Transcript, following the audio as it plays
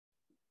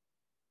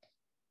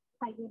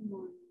Hi, good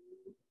morning.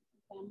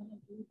 Okay, I'm going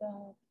to do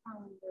the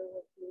calendar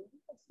with you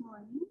this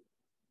morning.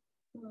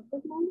 So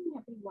good morning,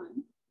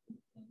 everyone.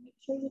 Okay, make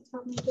sure you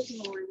tell me good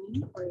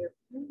morning, or your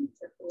parents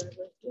or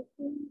whoever's with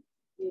you.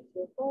 Use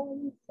your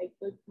voice, say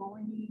good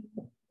morning.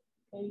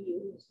 Okay,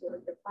 use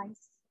your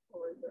device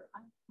or your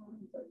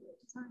iPhones or your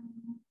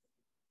sign.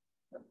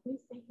 So please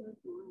say good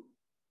morning.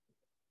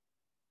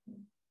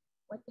 Okay.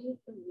 What day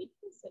of the week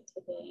is it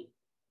today?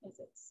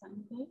 Is it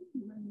Sunday,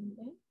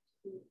 Monday,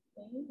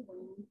 Tuesday,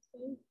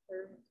 Wednesday,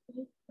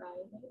 Thursday,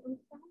 Friday, or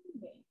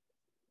Saturday?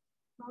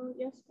 Well,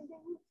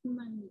 yesterday was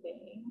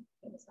Monday.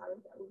 I'm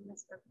sorry that we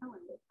missed our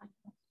calendar time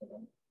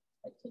yesterday,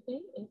 but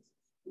today is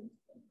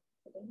Tuesday.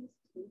 Today is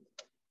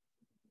Tuesday.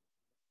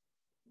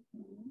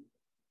 Okay.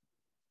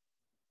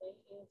 Today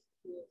is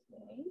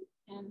Tuesday,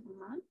 and the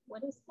month,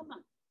 what is the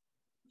month?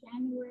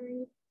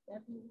 January,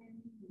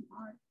 February,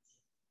 March,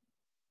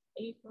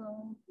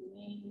 April,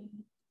 May,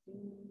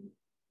 June,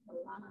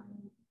 July,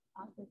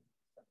 August,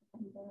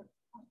 September,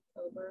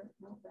 October,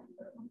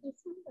 November, or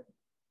December.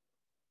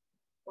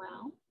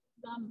 Well,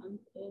 the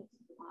month is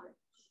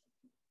March.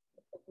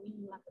 It's a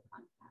green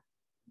leprechaun hat.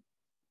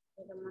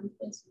 So the month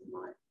is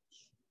March.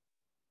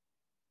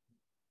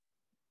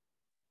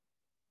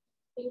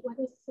 Okay, what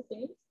is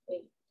today's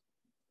date?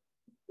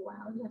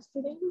 Well,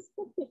 yesterday was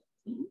the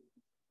 15th,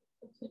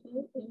 so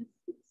today is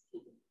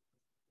 16.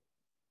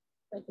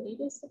 The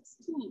date is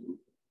 16,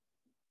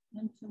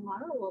 and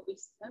tomorrow will be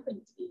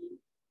 17.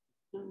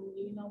 And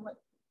you know what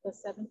the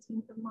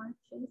 17th of March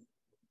is?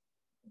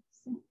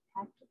 It's St.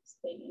 Patrick's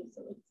Day,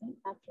 so it's St.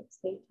 Patrick's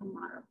Day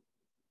tomorrow.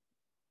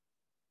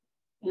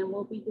 And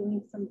we'll be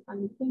doing some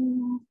fun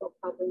things. We'll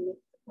probably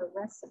make a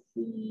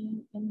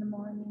recipe in the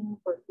morning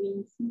for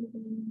green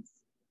smoothies.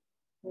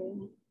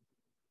 Okay,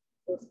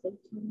 so stay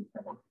tuned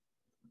for that.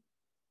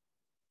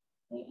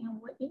 Okay, and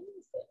what year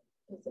is it?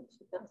 Is it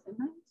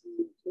 2019,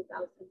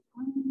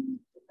 2020,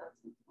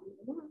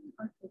 2021,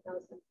 or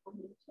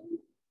 2022?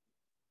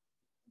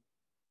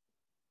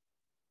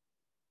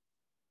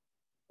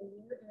 The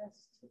year is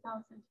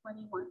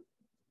 2021.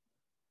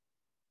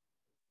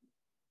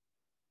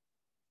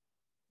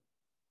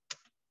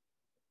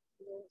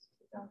 The year is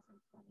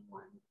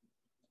 2021.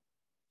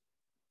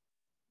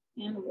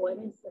 And what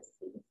is the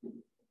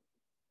season?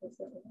 Is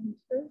it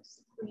winter,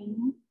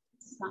 spring,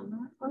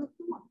 summer, or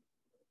fall?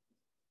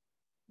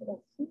 The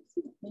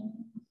season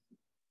is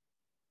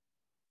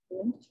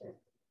winter.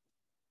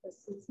 The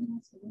season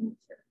is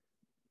winter.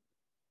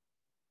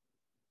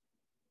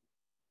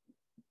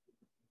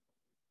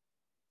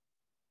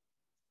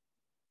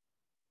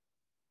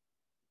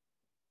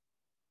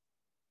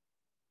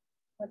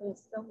 What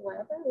is the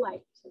weather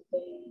like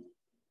today?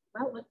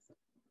 Well, let's see.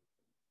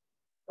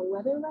 The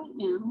weather right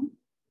now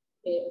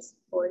is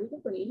 40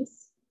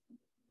 degrees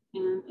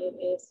and it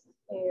is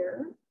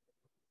fair.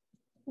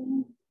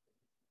 Okay.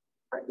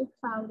 Partly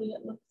cloudy,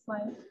 it looks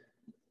like.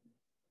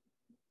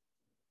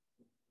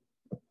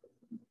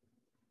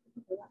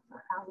 That's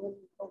our hourly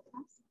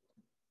forecast.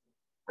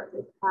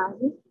 Partly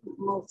cloudy,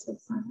 mostly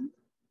sunny.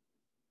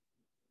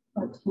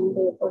 Our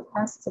 10-day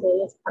forecast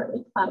today is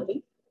partly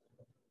cloudy.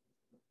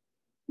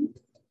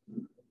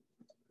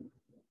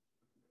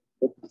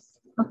 Oops.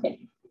 Okay,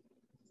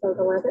 so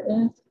the weather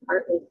is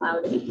partly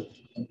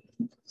cloudy.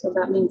 So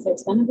that means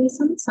there's going to be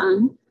some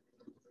sun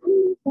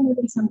and there's going to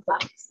be some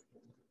clouds.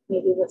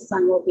 Maybe the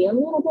sun will be a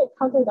little bit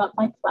covered up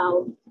by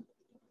clouds,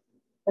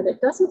 but it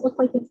doesn't look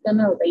like it's going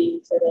to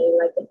rain today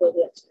like it did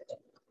yesterday.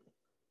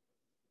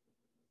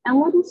 And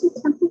what is the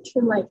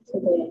temperature like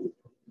today?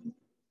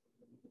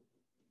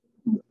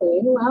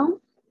 Okay, well,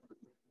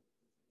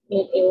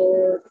 it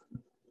is,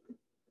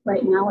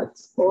 right now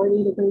it's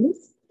 40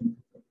 degrees.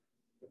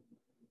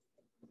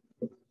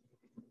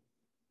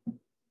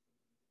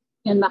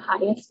 And the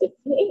highest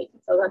 58,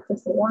 so that's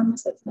just the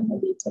warmest it's going to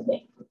be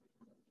today.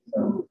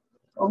 So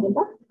going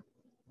back.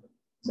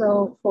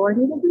 So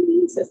 40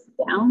 degrees is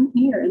down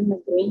here in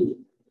the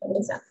green. It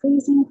is a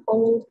freezing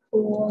cold,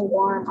 cool,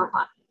 warm, or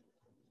hot.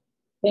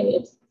 Okay,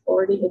 it's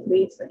 40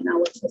 degrees right now,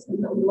 which is in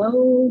the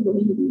low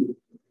green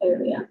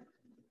area.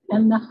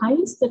 And the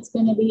highest it's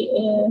going to be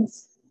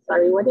is,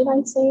 sorry, what did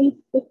I say?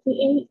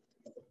 58.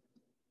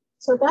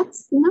 So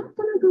that's not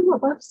going to go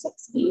above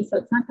 60. So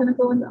it's not going to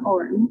go in the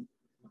orange.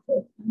 So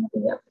it's going to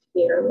be up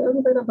here, a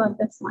little bit above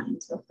this line.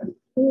 So from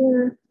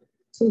here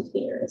to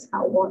here is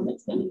how warm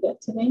it's going to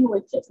get today,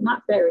 which is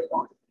not very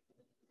warm.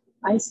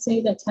 I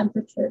say the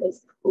temperature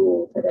is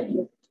cool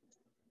today.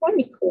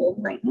 Very cool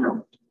right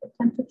now. The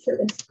temperature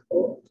is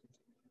cool.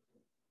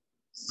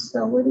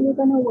 So what are you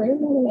going to wear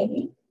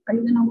today? Are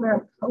you going to wear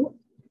a coat?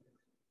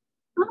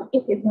 Well,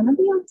 if you're going to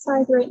be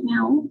outside right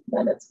now,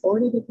 that it's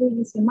 40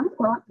 degrees, you might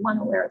want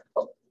to wear a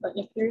coat. But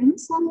if you're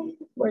inside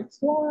where it's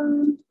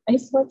warm, a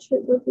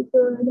sweatshirt would be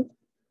good.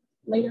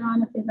 Later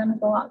on, if you're going to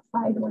go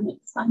outside when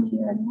it's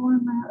sunnier and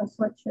warmer, a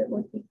sweatshirt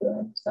would be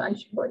good. So I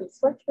should wear a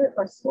sweatshirt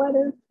or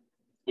sweater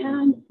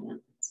and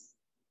pants.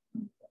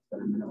 That's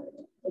what I'm going to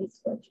wear, a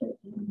sweatshirt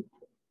and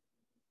pants.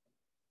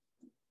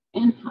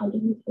 And how do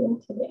you feel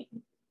today?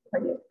 Are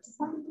you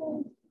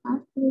excited,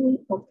 happy,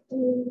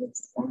 okay,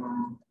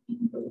 sad,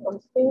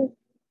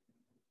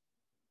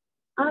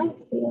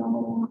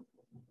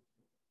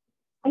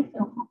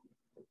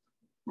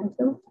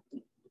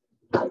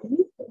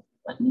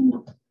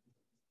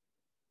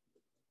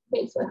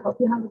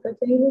 you have a good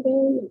day today.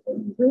 You're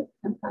doing great.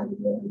 I'm proud of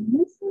you and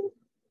miss it.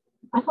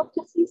 I hope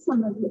to see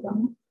some of you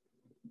though.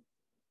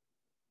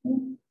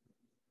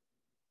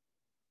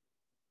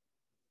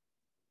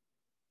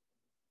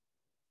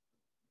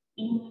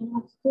 And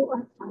let's do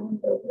our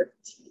calendar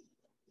worksheet.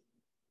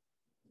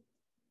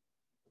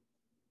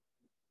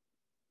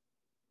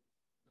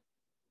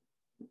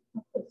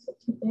 Okay, so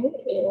today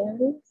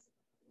is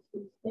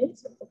Tuesday,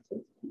 so for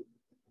Tuesday.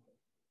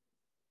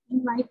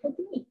 And write the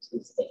date,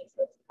 Tuesday,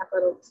 so it's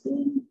capital T,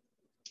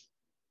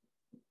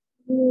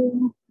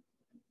 U,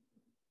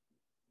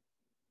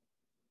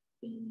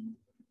 B,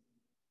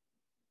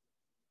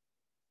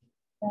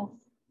 S,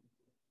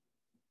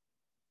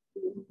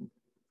 U,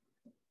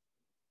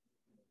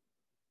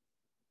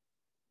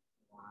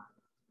 Y,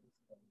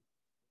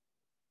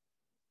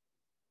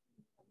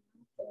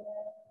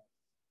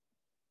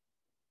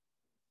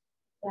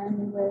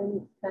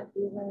 January,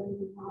 February,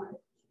 March,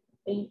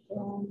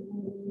 April,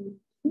 May,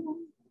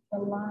 June,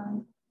 July,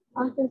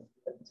 August,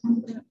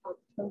 September,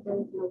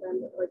 October,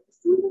 November, or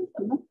December.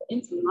 The month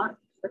is March,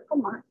 circle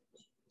March.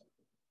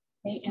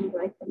 Okay, and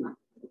write the month.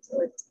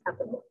 So it's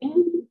capital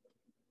N,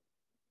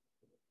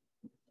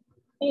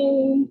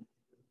 A,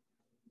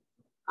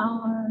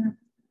 R,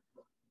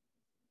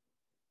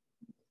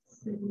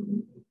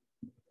 C,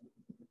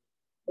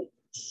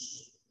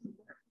 H.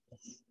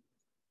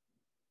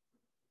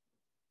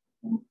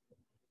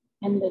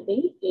 And the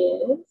date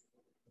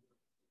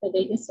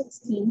is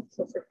 16,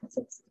 so circle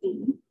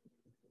 16.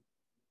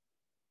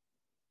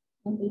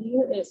 And the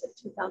year is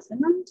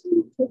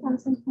 2019,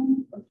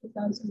 2020, or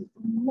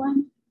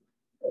 2021.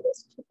 It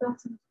is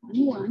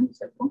 2021,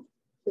 circle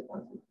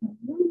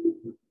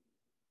 2021.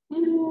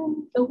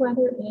 And the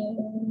weather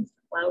is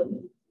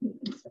cloudy.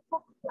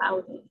 Circle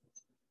cloudy.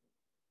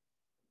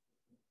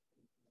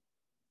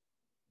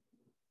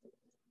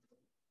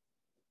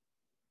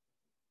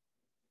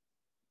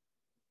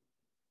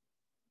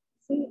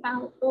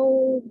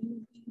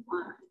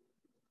 C-L-O-U-D-Y.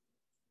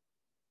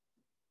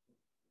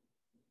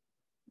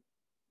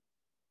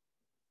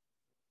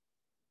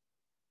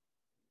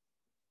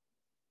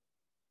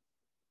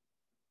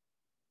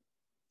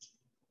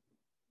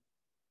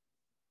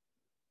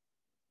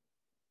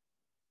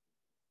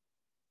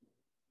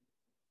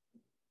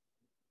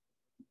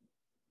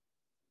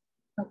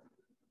 Okay.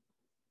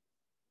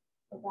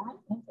 So that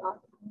is our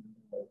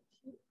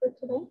worksheet for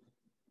today.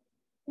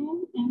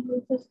 And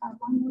we just have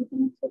one more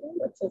thing to do,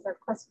 which is our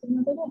question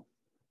of the day.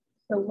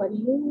 So what do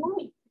you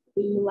like?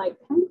 Do you like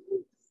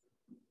pancakes?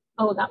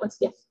 Oh, that was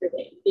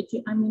yesterday. Did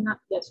you, I mean, not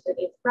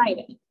yesterday,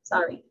 Friday,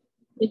 sorry.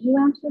 Did you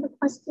answer the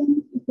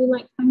question if you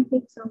like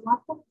pancakes or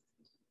waffles?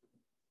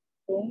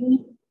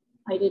 Okay,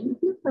 I didn't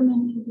hear from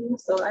any of you,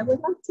 so I would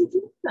like to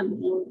hear from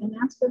you and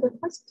answer the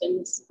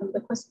questions of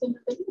the question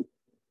of the day.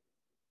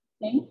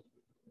 Okay,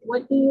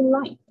 what do you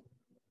like?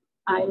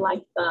 I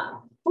like the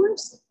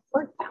horse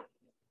or cow.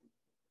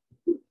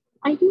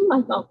 I do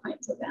like all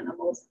kinds of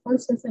animals.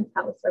 Horses and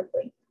cows are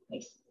great.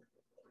 We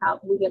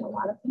get a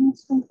lot of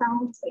things from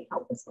cows. They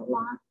help us a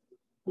lot.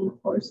 And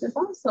horses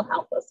also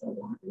help us a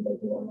lot. And they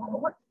do a lot of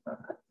work for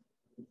us.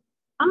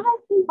 I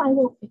think I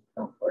will pick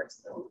the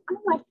horse though. I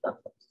like the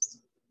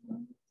horse. So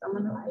I'm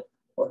going to write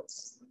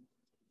horse.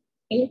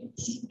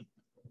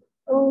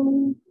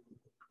 H-O.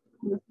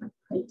 I'm going to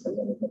print a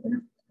little bit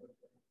there.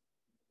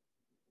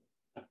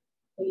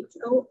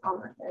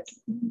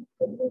 H-O-R-S-E.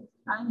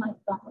 I like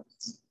the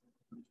horse.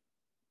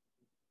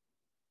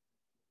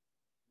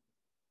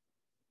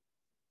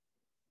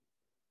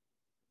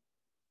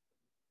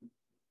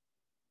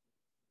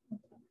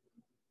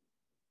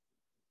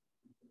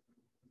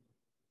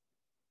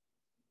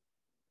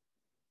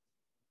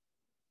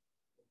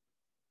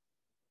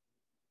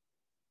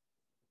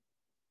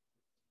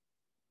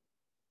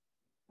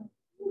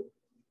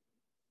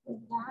 So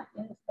that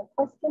is the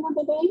question of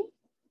the day.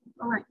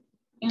 All right.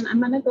 And I'm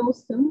going to go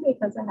soon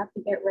because I have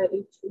to get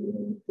ready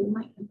to do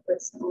my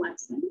in-person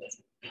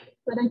lessons.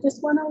 But I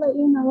just want to let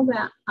you know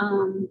that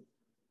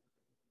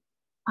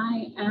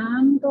I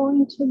am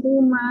going to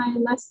do my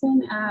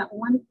lesson at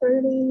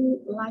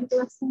 1:30, live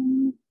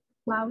lesson,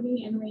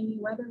 cloudy and rainy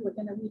weather. We're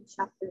going to read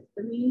chapter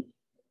 3.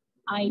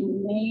 I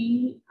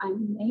may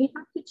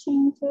have to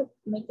change it,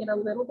 make it a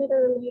little bit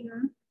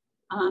earlier,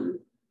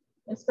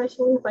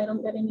 especially if I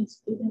don't get any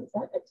students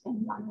that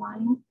attend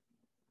online,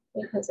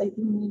 because I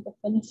do need to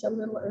finish a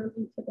little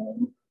early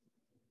today.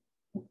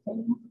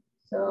 Okay,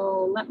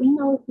 so let me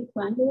know if you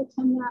plan to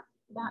attend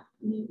that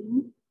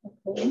meeting,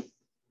 okay?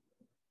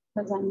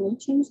 Because I may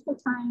change the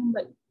time,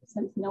 but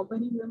since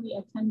nobody really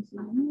attends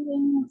my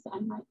meetings, I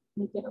might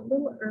make it a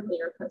little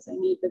earlier because I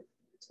need to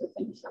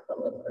finish up a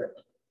little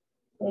early.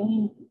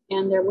 Okay,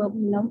 and there will be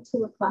no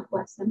 2 o'clock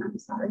lesson. I'm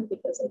sorry,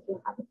 because I do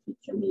have a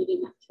teacher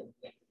meeting at 2.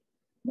 Okay,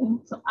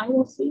 so I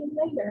will see you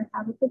later.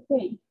 Have a good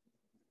day.